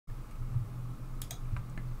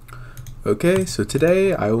Okay, so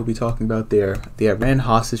today I will be talking about the Iran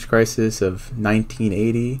hostage crisis of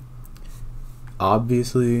 1980.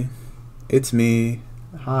 Obviously, it's me.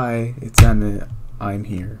 Hi, it's Emmett. I'm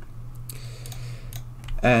here.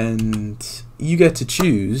 And you get to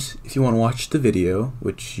choose if you want to watch the video,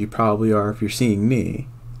 which you probably are if you're seeing me,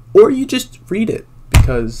 or you just read it,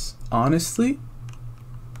 because honestly,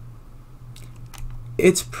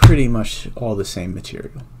 it's pretty much all the same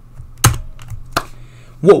material.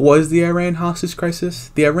 What was the Iran hostage crisis?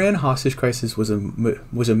 The Iran hostage crisis was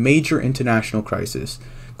a major international crisis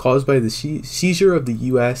caused by the seizure of the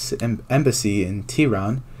U.S. embassy in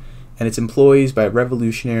Tehran and its employees by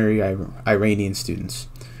revolutionary Iranian students,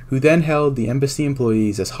 who then held the embassy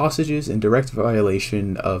employees as hostages in direct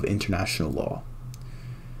violation of international law.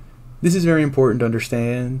 This is very important to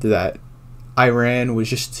understand that Iran was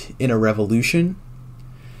just in a revolution.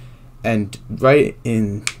 And right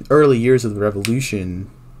in early years of the revolution,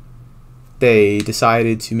 they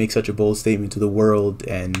decided to make such a bold statement to the world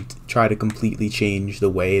and try to completely change the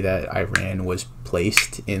way that Iran was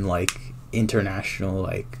placed in international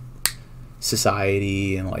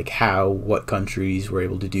society and what countries were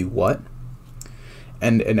able to do what.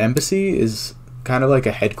 And an embassy is kind of like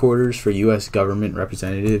a headquarters for U.S. government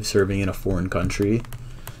representatives serving in a foreign country.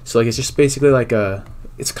 So it's just basically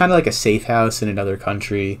it's kind of like a safe house in another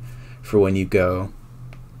country for when you go.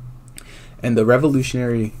 And the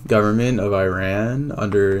revolutionary government of Iran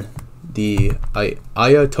under the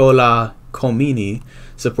Ayatollah Khomeini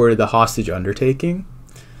supported the hostage undertaking.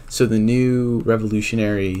 So the new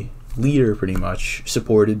revolutionary leader pretty much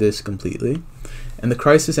supported this completely. And the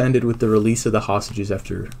crisis ended with the release of the hostages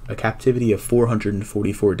after a captivity of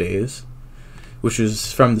 444 days, which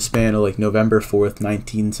was from the span of November 4th,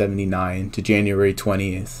 1979 to January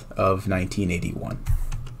 20th of 1981.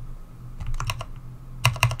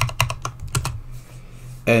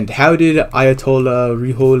 And how did Ayatollah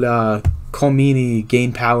Ruhollah Khomeini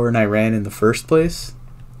gain power in Iran in the first place?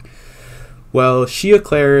 Well, Shia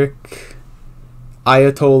cleric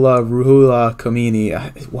Ayatollah Ruhollah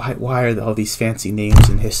Khomeini, why are all these fancy names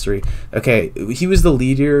in history? Okay, he was the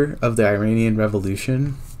leader of the Iranian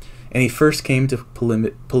Revolution, and he first came to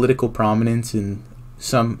political prominence in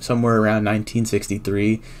somewhere around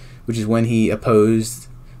 1963, which is when he opposed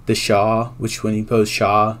the Shah,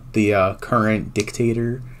 the current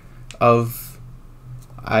dictator of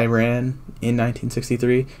Iran in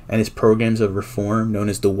 1963, and his programs of reform known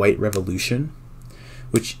as the White Revolution,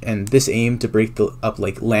 and this aimed to break up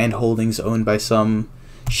land holdings owned by some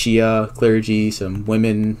Shia clergy. Some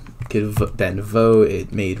women could then vote.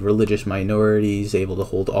 It made religious minorities able to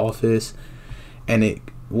hold office, and it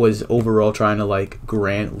was overall trying to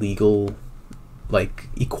grant legal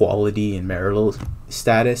equality in marital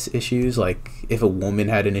status issues. If a woman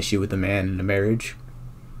had an issue with a man in a marriage,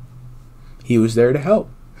 he was there to help.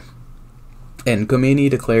 And Khomeini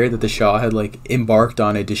declared that the Shah had embarked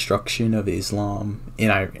on a destruction of Islam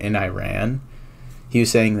in Iran. He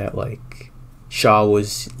was saying that Shah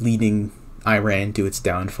was leading Iran to its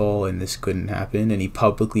downfall and this couldn't happen, and he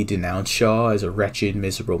publicly denounced Shah as a wretched,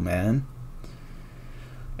 miserable man.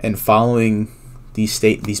 And following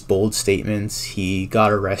these bold statements, he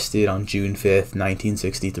got arrested on June 5th,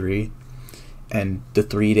 1963. And the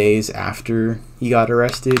 3 days after he got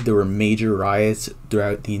arrested, there were major riots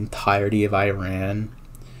throughout the entirety of Iran,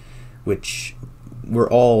 which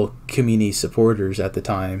were all Khomeini supporters at the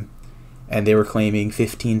time. And they were claiming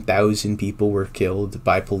 15,000 people were killed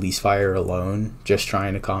by police fire alone, just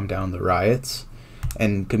trying to calm down the riots.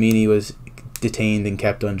 And Khomeini was detained and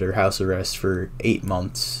kept under house arrest for 8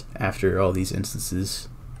 months after all these instances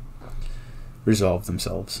resolved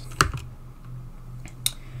themselves.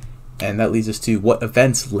 And that leads us to what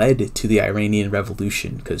events led to the Iranian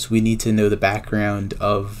Revolution, because we need to know the background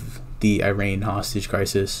of the Iran hostage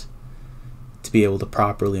crisis to be able to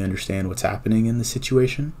properly understand what's happening in the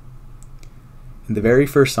situation. And the very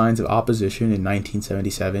first signs of opposition in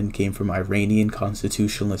 1977 came from Iranian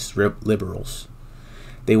constitutionalist liberals.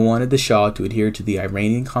 They wanted the Shah to adhere to the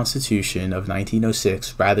Iranian Constitution of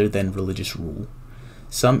 1906 rather than religious rule.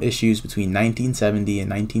 Some issues between 1970 and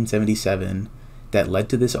 1977 that led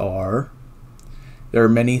to this there are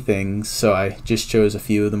many things, so I just chose a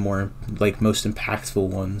few of the more most impactful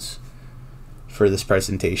ones for this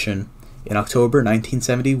presentation. In October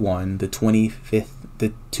 1971, the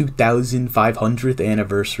 2500th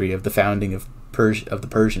anniversary of the founding of the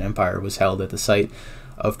Persian Empire was held at the site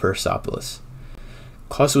of Persepolis.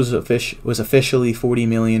 Cost was officially $40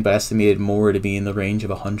 million, but estimated more to be in the range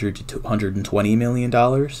of $100 to $120 million.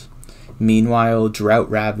 Meanwhile, drought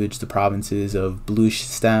ravaged the provinces of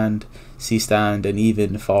Baluchistan, Sistan, and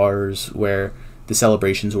even Fars, where the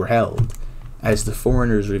celebrations were held. As the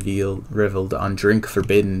foreigners reveled on drink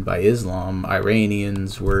forbidden by Islam,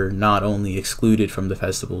 Iranians were not only excluded from the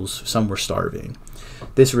festivals, some were starving.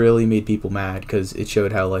 This really made people mad because it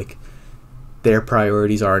showed how, like, their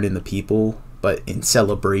priorities aren't in the people, but in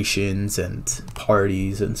celebrations and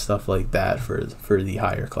parties and stuff like that for the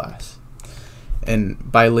higher class.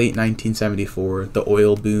 And by late 1974, the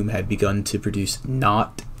oil boom had begun to produce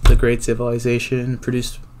not the great civilization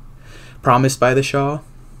promised by the Shah,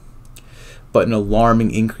 but an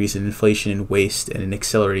alarming increase in inflation and waste, and an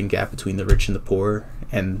accelerating gap between the rich and the poor,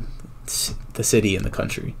 and the city and the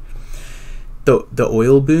country. The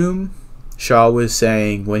oil boom, Shah was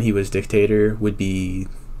saying when he was dictator, would be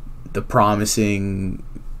the promising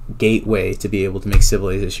gateway to be able to make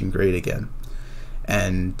civilization great again.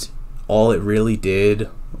 And all it really did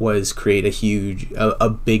was create a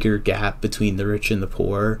bigger gap between the rich and the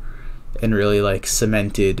poor, and really, like,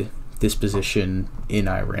 cemented this position in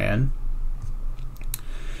Iran.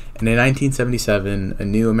 And in 1977, a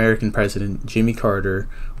new American president, Jimmy Carter,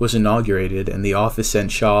 was inaugurated, and the office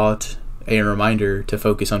sent Shah a reminder to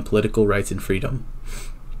focus on political rights and freedom.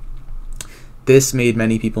 This made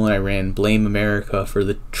many people in Iran blame America for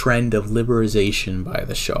the trend of liberalization by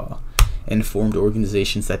the Shah, and formed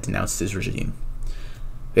organizations that denounced his regime.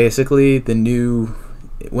 Basically,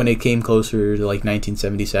 when it came closer to, like,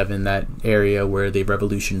 1977, that area where the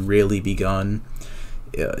revolution really begun,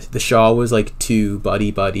 the Shah was, like, too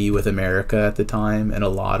buddy-buddy with America at the time, and a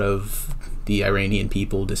lot of the Iranian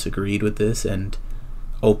people disagreed with this and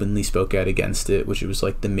openly spoke out against it, which was,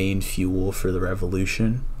 like, the main fuel for the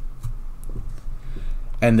revolution.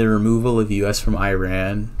 And the removal of US from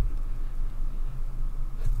Iran,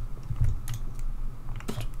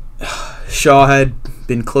 Shah had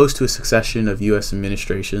been close to a succession of US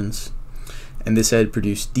administrations, and this had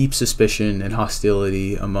produced deep suspicion and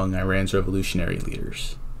hostility among Iran's revolutionary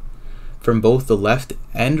leaders, from both the left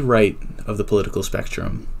and right of the political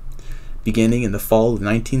spectrum. Beginning in the fall of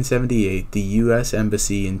 1978, the U.S.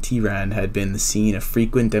 Embassy in Tehran had been the scene of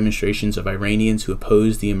frequent demonstrations of Iranians who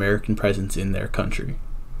opposed the American presence in their country.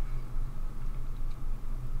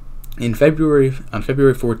 On February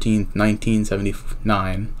 14,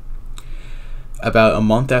 1979, about a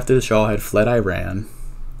month after the Shah had fled Iran,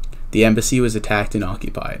 the embassy was attacked and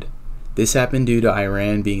occupied. This happened due to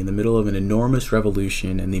Iran being in the middle of an enormous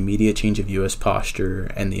revolution and the immediate change of U.S.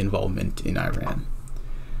 posture and the involvement in Iran.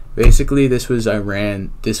 Basically, this was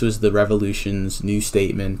the revolution's new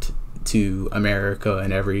statement to America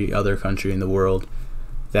and every other country in the world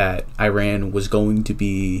that Iran was going to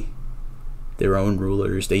be their own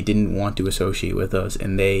rulers. They didn't want to associate with us,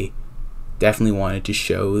 and they definitely wanted to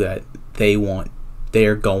show that they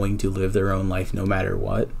are going to live their own life no matter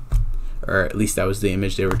what. Or at least that was the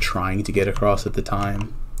image they were trying to get across at the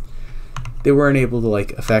time. They weren't able to,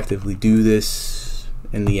 like, effectively do this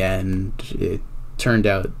in the end. It turned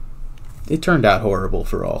out horrible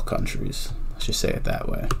for all countries. Let's just say it that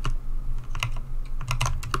way.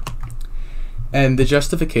 And the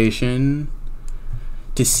justification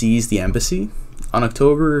to seize the embassy: on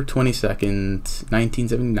October 22nd,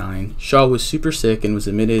 1979, Shah was super sick and was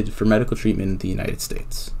admitted for medical treatment in the United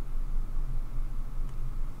States.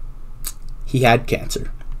 He had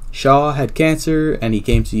cancer. Shah had cancer, and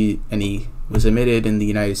he was admitted in the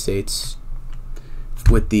United States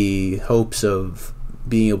with the hopes of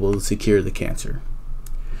being able to cure the cancer.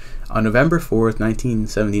 On November 4th,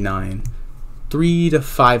 1979, 300 to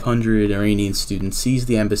 500 Iranian students seized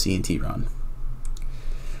the embassy in Tehran.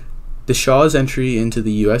 The Shah's entry into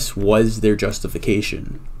the U.S. was their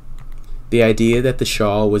justification. The idea that the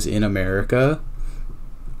Shah was in America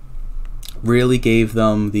really gave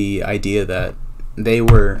them the idea that they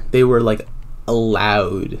were like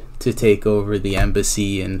allowed to take over the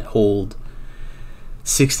embassy and hold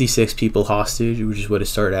 66 people hostage, which is what it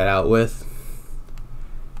started out with.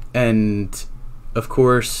 And of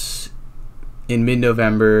course, in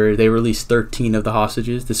mid-November, they released 13 of the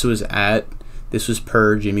hostages. This was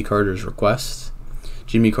per Jimmy Carter's request.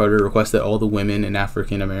 Jimmy Carter requested that all the women and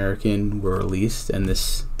African American were released, and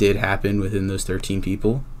this did happen within those 13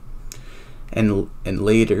 people. And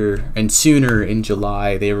sooner in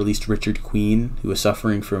July, they released Richard Queen, who was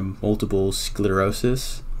suffering from multiple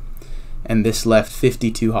sclerosis, and this left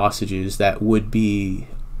 52 hostages that would be,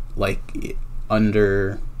 like,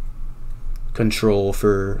 under control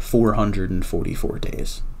for 444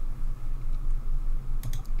 days.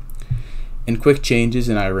 And quick changes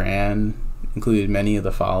in Iran included many of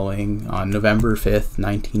the following. On November 5th,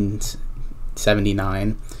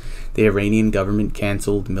 1979, the Iranian government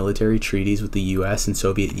canceled military treaties with the US and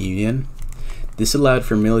Soviet Union. This allowed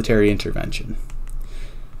for military intervention.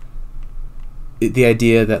 the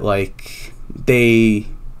idea that like they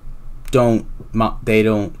aren't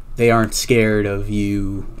scared of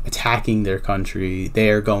you attacking their country. They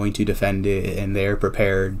are going to defend it, and they're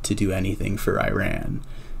prepared to do anything for Iran.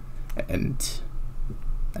 And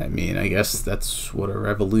I mean, I guess that's what a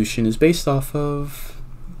revolution is based off of.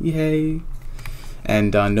 Yay.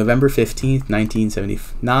 And on November 15th,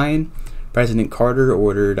 1979, President Carter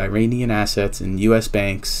ordered Iranian assets in U.S.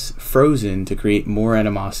 banks frozen to create more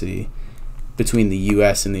animosity between the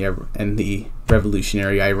U.S. and the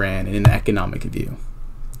revolutionary Iran in an economic view.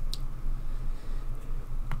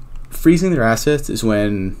 Freezing their assets is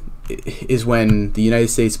when the United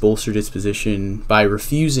States bolstered its position by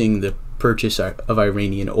refusing the purchase of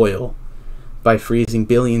Iranian oil, by freezing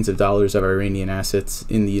billions of dollars of Iranian assets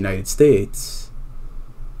in the United States,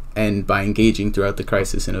 and by engaging throughout the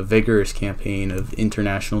crisis in a vigorous campaign of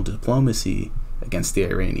international diplomacy against the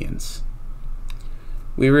Iranians.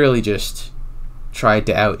 We really just tried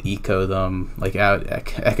to out-eco them, like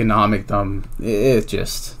out-economic them.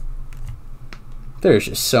 There's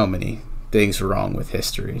just so many things wrong with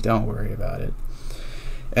history. Don't worry about it.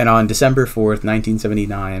 And on December 4th,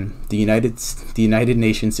 1979, the United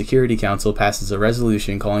Nations Security Council passes a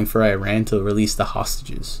resolution calling for Iran to release the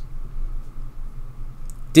hostages.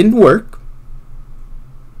 Didn't work.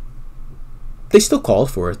 They still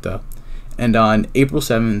called for it, though. And on April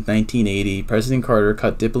 7th, 1980, President Carter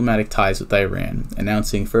cut diplomatic ties with Iran,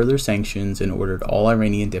 announcing further sanctions and ordered all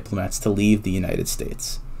Iranian diplomats to leave the United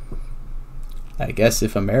States. I guess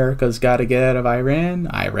if America's got to get out of Iran,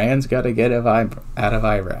 Iran's got to get out of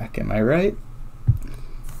Iraq. Am I right?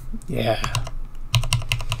 Yeah.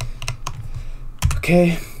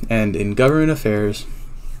 Okay, and in government affairs,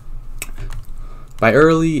 by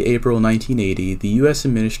early April 1980, the U.S.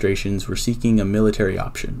 administrations were seeking a military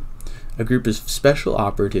option. A group of special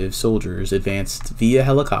operative soldiers advanced via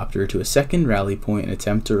helicopter to a second rally point in an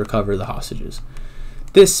attempt to recover the hostages.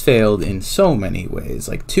 This failed in so many ways.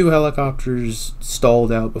 Like 2 helicopters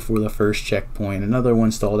stalled out before the first checkpoint, another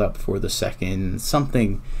one stalled out before the second,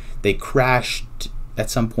 they crashed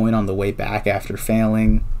at some point on the way back after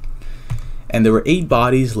failing. And there were 8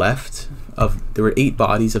 bodies of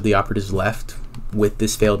the operatives left with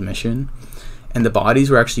this failed mission. And the bodies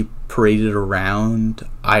were actually paraded around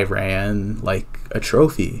Iran like a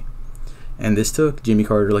trophy. And this took Jimmy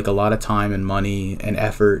Carter like a lot of time and money and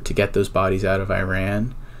effort to get those bodies out of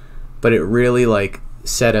Iran. But it really like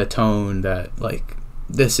set a tone that like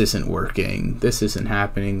this isn't working. This isn't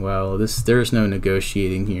happening well. There's no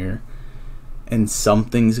negotiating here. And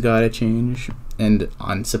something's got to change. And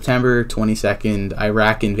on September 22nd,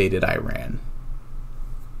 Iraq invaded Iran.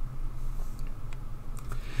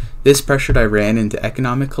 This pressured Iran into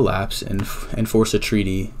economic collapse and force a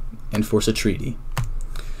treaty.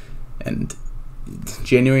 And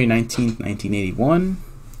January 19th, 1981,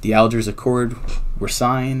 the Algiers Accord were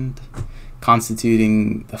signed,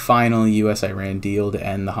 constituting the final U.S.-Iran deal to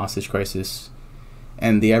end the hostage crisis.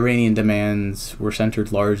 And the Iranian demands were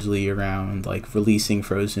centered largely around like releasing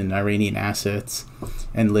frozen Iranian assets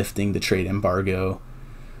and lifting the trade embargo,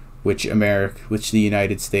 which the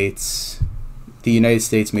United States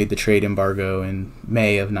made the trade embargo in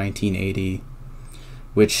May of 1980,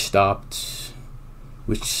 which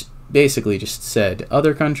basically just said,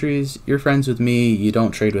 other countries, you're friends with me, you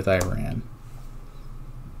don't trade with Iran.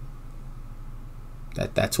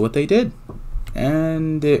 That's what they did.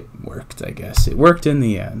 And it worked, I guess. It worked in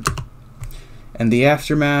the end. And the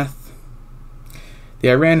aftermath, the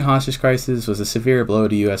Iran hostage crisis was a severe blow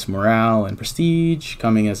to U.S. morale and prestige,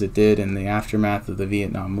 coming as it did in the aftermath of the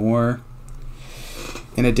Vietnam War,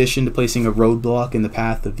 in addition to placing a roadblock in the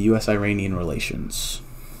path of U.S.-Iranian relations.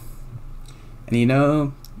 And you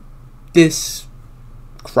know, this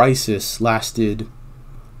crisis lasted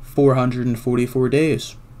 444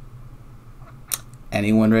 days.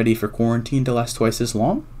 Anyone ready for quarantine to last twice as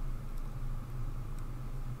long?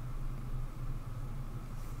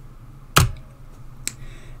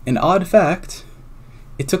 An odd fact,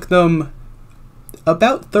 it took them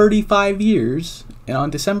about 35 years, and on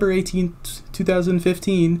December 18,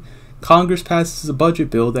 2015, Congress passes a budget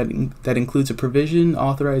bill that includes a provision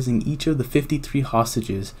authorizing each of the 53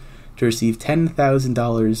 hostages to receive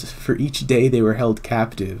 $10,000 for each day they were held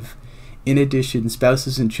captive. In addition,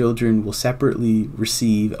 spouses and children will separately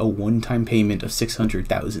receive a one-time payment of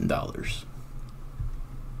 $600,000.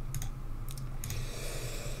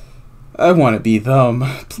 I want to be them,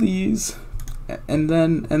 please. And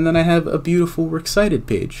then I have a beautiful Works Cited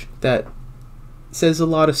page that says a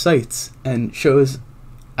lot of sites and shows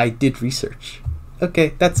I did research.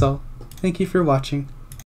 Okay, that's all. Thank you for watching.